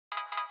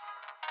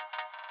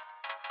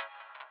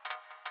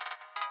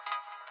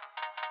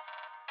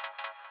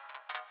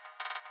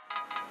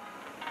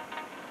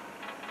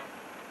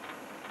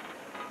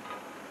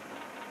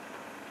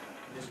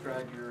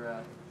describe your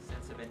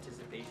sense of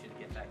anticipation to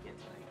get back in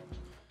tonight?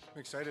 I'm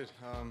excited.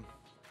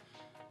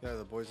 Yeah,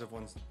 the boys have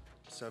won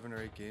 7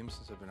 or 8 games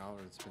since I've been out.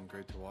 It's been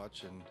great to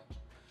watch and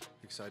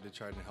excited to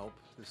try to help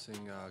this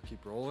thing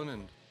keep rolling,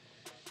 and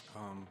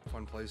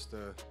fun place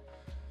to,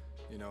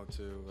 you know,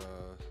 to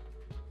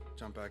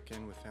jump back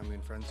in with family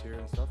and friends here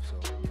and stuff, so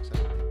I'm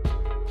excited.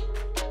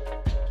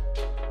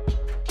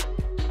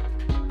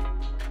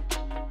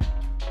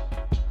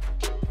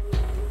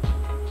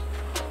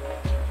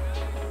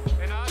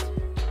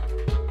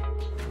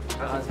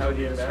 How would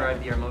you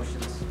describe your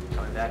emotions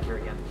coming back here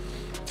again?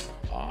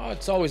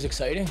 It's always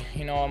exciting.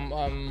 You know,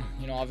 I'm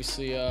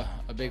obviously a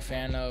big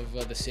fan of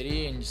the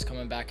city, and just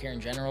coming back here in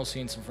general,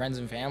 seeing some friends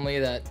and family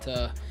that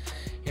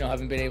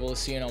haven't been able to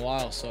see in a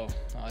while. So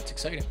it's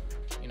exciting.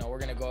 You know, we're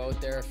gonna go out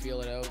there,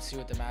 feel it out, see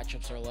what the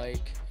matchups are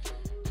like.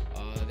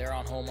 They're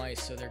on home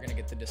ice, so they're gonna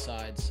get to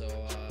decide. So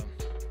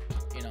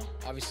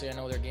obviously I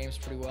know their games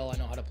pretty well. I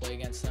know how to play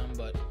against them,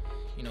 but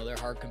they're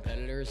hard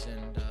competitors,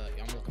 and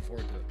I'm looking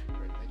forward to it.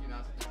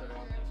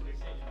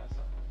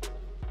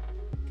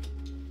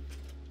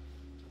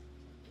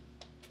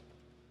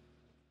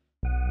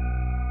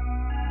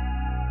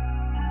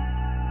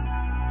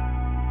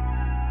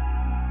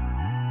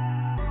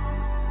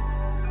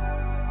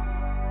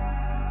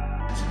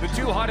 The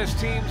two hottest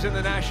teams in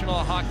the National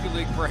Hockey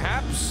League,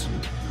 perhaps,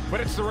 but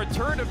it's the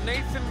return of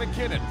Nathan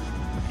MacKinnon.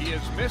 He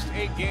has missed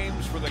 8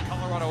 games for the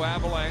Colorado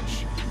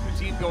Avalanche, the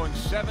team going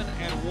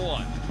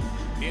 7-1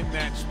 in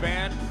that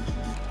span.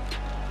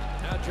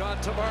 Now John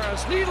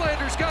Tavares,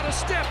 Nylander's got a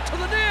step to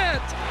the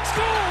net,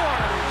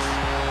 scores!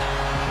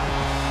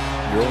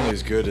 You're only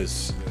as good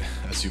as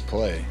you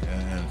play,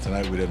 and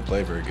tonight we didn't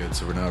play very good,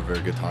 so we're not a very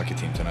good hockey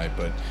team tonight,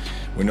 but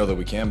we know that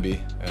we can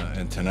be,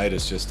 and tonight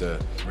is just a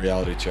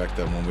reality check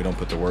that when we don't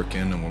put the work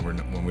in, and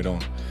when we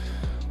don't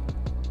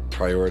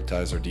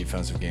prioritize our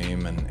defensive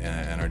game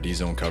and our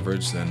D-zone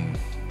coverage, then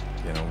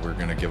we're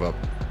going to give up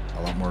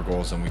a lot more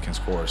goals than we can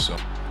score. So.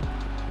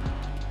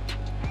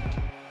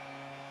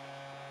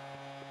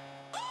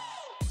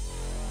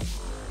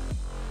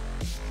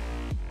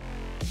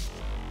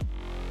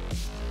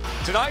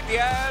 Tonight, the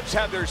Avs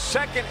have their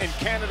second in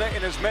Canada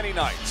in as many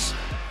nights.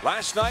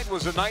 Last night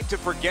was a night to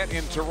forget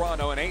in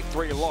Toronto, an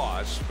 8-3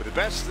 loss. But the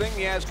best thing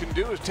the Avs can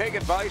do is take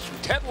advice from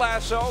Ted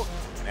Lasso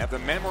and have the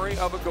memory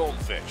of a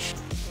goldfish.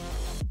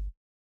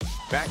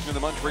 Back into the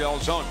Montreal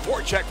zone.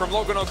 Forecheck from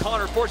Logan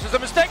O'Connor forces a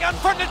mistake out in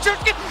front of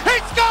Chutkin. He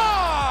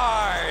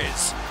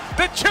scores!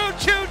 The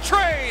choo-choo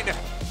train!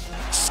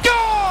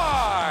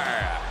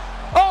 Score!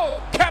 Oh,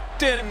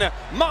 Captain,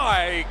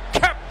 my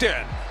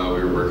Captain! We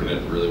were working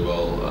it really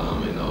well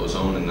in the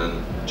O-zone, and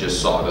then just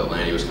saw that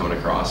Lanny was coming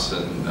across,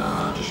 and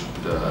just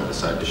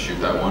decided to shoot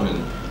that one,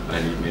 and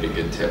Lanny made a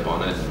good tip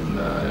on it, and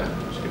it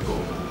was a good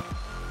goal.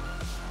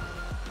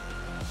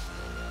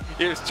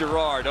 Here's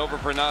Gerard over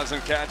for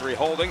Nazem Kadri,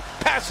 holding,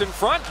 pass in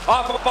front,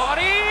 off a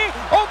body,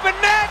 open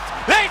net,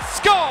 they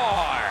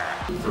score!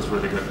 It was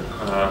really good.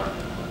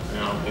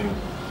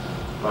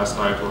 Last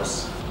night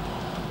was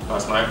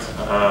last night.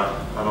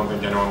 I don't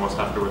think anyone was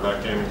happy with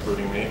that game,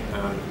 including me.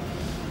 And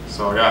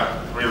so yeah,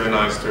 really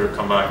nice to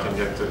come back and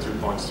get the 2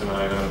 points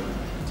tonight and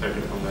take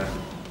it from there.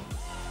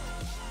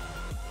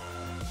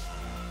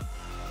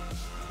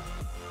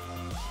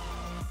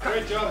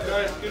 Great job,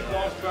 guys. Good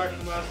bounce back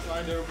from last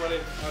night, everybody.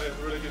 Had a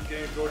really good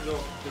game. Giorgio,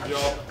 good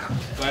job.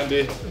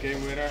 Landy,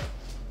 game winner.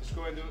 Let's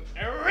go and do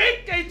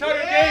Eric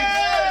 800 games!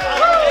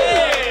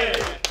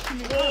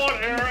 Come on,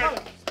 Eric!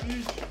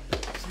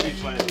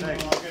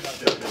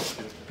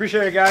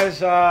 Appreciate it, guys.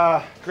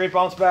 Great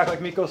bounce back,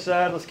 like Mikko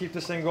said. Let's keep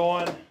this thing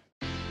going.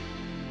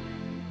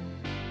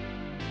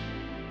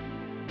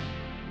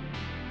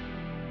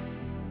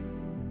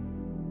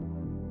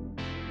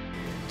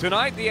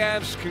 Tonight, the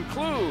Avs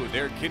conclude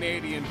their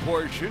Canadian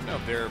portion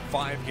of their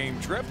 5-game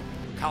trip.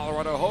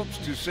 Colorado hopes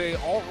to say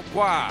au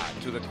revoir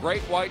to the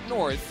Great White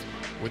North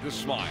with a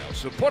smile.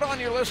 So put on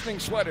your listening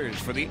sweaters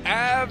for the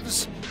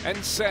Avs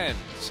and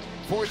Sens.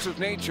 Force of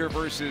nature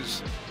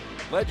versus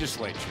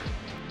legislature.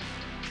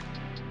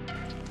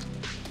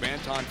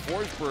 Anton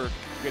Forsberg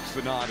gets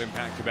the nod in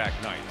back-to-back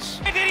nights.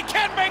 And he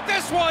can make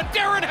this one!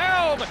 Darren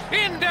Helm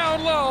in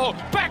down low.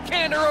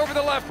 Backhander over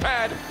the left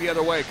pad. The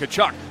other way,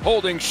 Tkachuk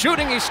holding,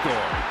 shooting, he scores.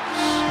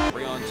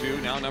 3-on-2,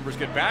 now numbers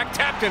get back.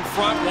 Tapped in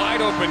front,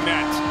 wide open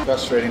net.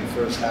 Frustrating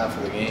first half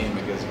of the game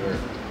because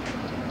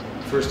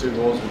first 2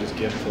 goals we just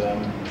give to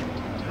them.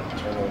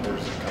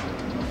 Turnovers,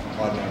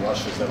 odd man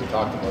rushes that we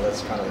talked about.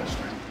 That's kind of their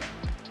strength.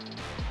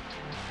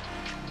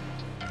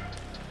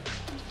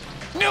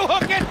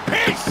 Newhook, and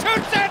he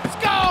shoots and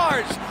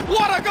scores!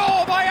 What a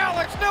goal by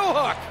Alex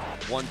Newhook!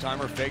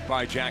 One-timer fake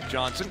by Jack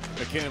Johnson.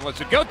 MacKinnon lets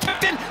it go.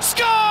 Tipped in.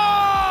 Score!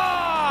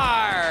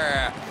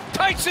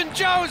 Tyson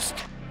Jost.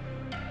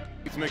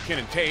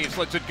 MacKinnon, Taves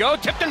lets it go.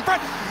 Tipped in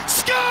front.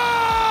 Score!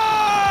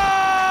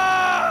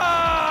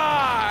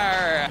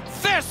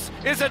 This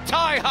is a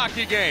tie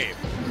hockey game.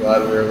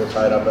 Glad we were able to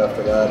tie it up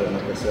after that, and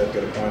like I said,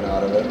 get a point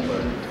out of it.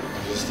 But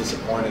just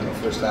disappointed in the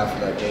first half of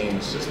that game.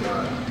 It's just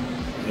not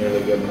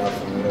nearly good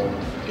enough, and we don't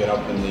get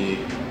up in the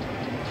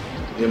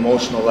the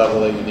emotional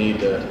level that you need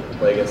to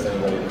play against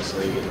anybody in this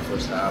league in the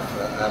first half.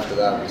 After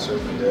that, we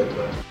certainly did.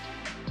 But.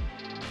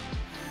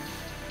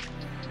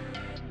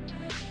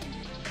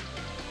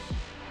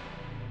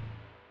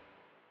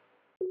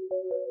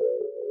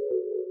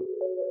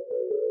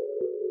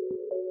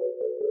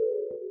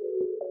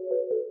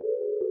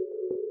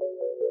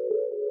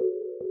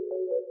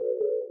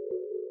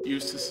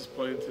 Eustace is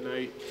playing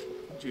tonight.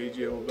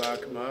 JJ will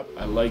back him up.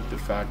 I like the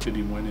fact that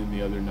he went in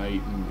the other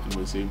night and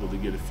was able to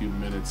get a few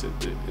minutes at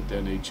the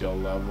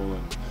NHL level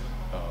and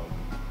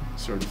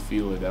sort of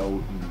feel it out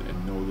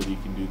and know that he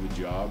can do the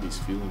job. He's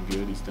feeling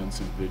good. He's done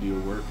some video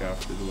work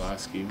after the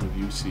last game with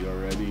UC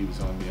already. He was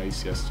on the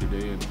ice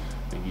yesterday, and I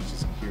think he's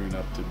just gearing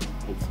up to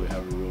hopefully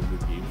have a real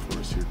good game for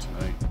us here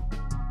tonight.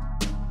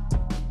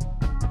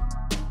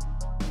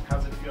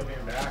 How's it feel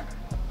being back?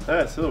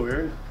 It's a little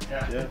weird.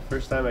 Yeah.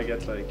 First time I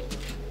get like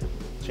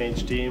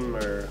change team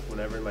or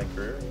whenever in my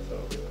career, so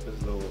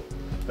it's a little.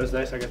 But it's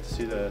nice. I get to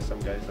see some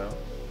guys now.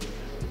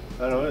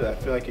 I don't know. I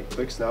feel like it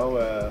clicks now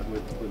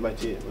with my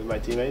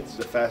teammates.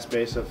 The fast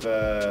pace of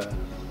the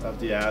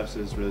Avs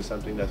is really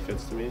something that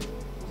fits to me,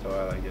 so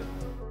I like it.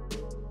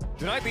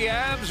 Tonight the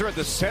Avs are at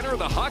the center of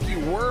the hockey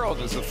world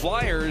as the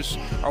Flyers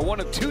are one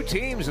of 2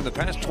 teams in the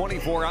past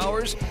 24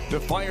 hours to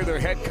fire their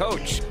head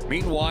coach.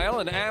 Meanwhile,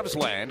 in Avs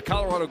land,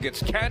 Colorado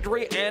gets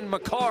Kadri and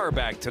Makar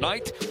back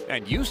tonight,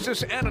 and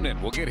Justus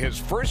Annunen will get his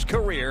first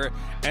career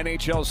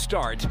NHL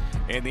start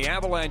in the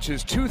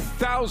Avalanche's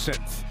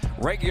 2000th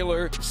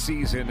regular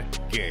season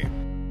game.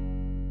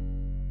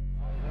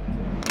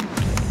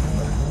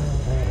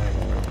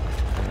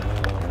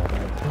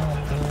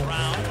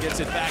 Gets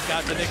it back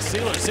out to Nick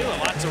Seeler. Seeler,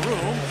 lots of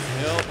room.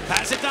 He'll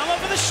pass it down low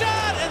for the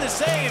shot, and the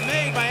save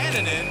made by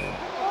Annunen.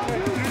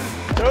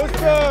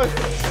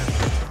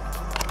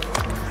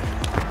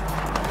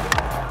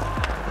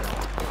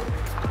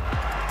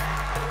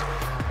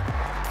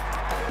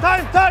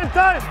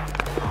 Time!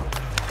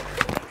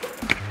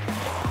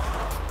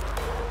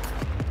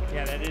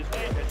 Yeah,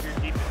 that's your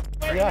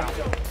defense. Yeah.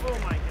 Oh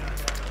my God.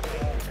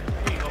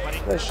 There you go, buddy.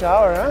 Nice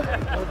shower, huh?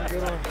 That was a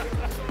good one.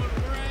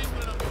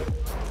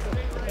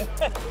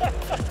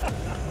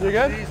 You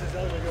good?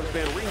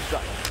 Van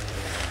Riemsdyk.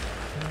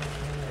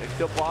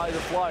 Picked up by the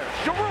Flyers.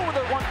 Giroux with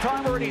a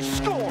one-timer, and he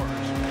scores.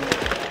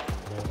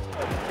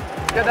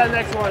 Get that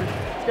next one.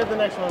 Get the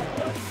next one.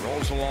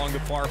 Rolls along the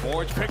far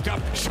boards, picked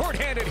up,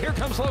 shorthanded. Here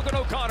comes Logan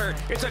O'Connor.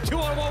 It's a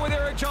 2-on-1 with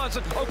Eric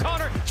Johnson.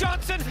 O'Connor,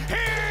 Johnson,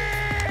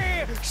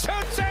 he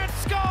shoots and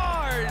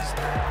scores!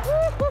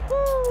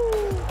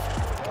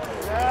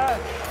 Yeah.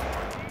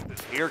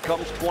 Here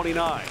comes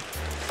 29.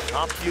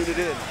 Top unit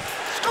in.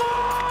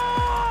 Score!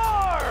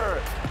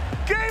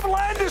 Gabe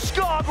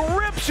Landeskog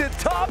rips it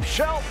top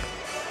shelf.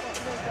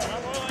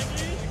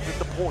 At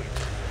the point.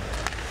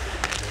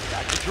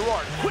 Back to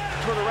Girard. Quick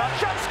turnaround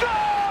shot.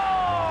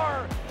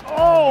 Score!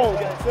 Oh,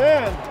 that's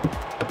in.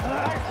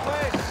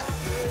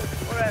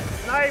 What a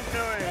knife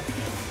doing.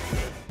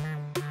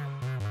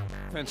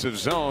 Offensive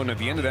zone at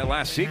the end of that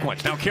last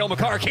sequence. Now Cale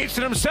Makar keeps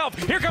it himself.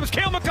 Here comes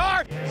Cale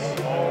Makar.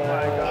 Oh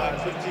my God.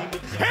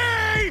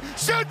 He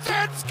shoots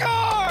and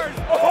scores!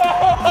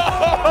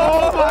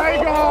 Oh my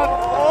God.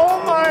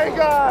 Oh my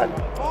God.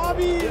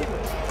 Bobby.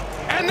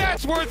 And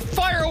that's worth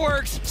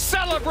fireworks,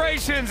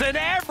 celebrations, and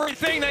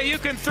everything that you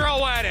can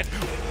throw at it.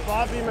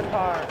 Bobby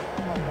Makar.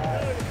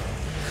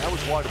 That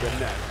was wide of the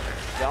net.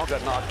 Val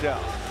got knocked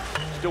down.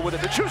 Still with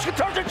it. The Chuska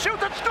turns and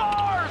shoots and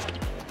scores!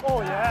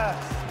 Oh yes.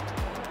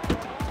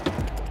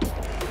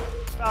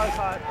 That was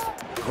hot.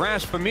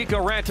 Grasp of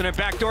Mikko Rantanen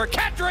backdoor.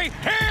 Kadri,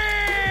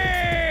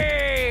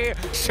 hey!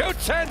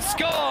 Shoots and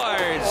scores!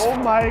 Oh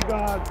my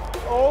God.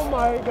 Oh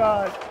my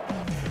God.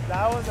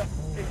 That was a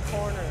big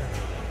corner.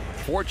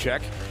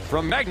 Forecheck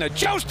from Magna.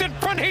 Jost in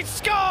front, he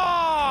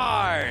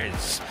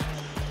scores!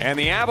 And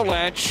the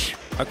Avalanche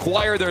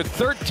acquire their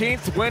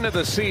 13th win of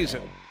the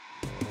season.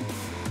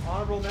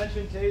 Honorable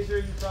mention,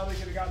 Taser, you probably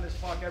could have gotten this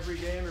puck every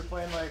game. You're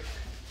playing like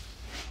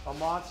a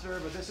monster,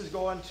 but this is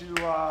going to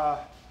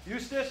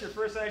Eustace, your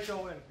first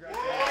NHL win.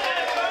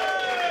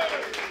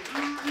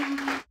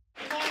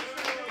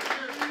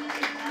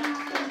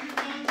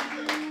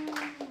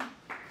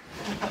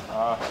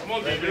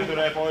 Good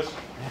today, boys.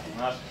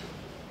 Nice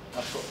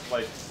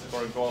like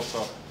scoring goals,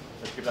 so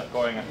let's keep that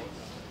going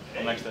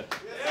and next day.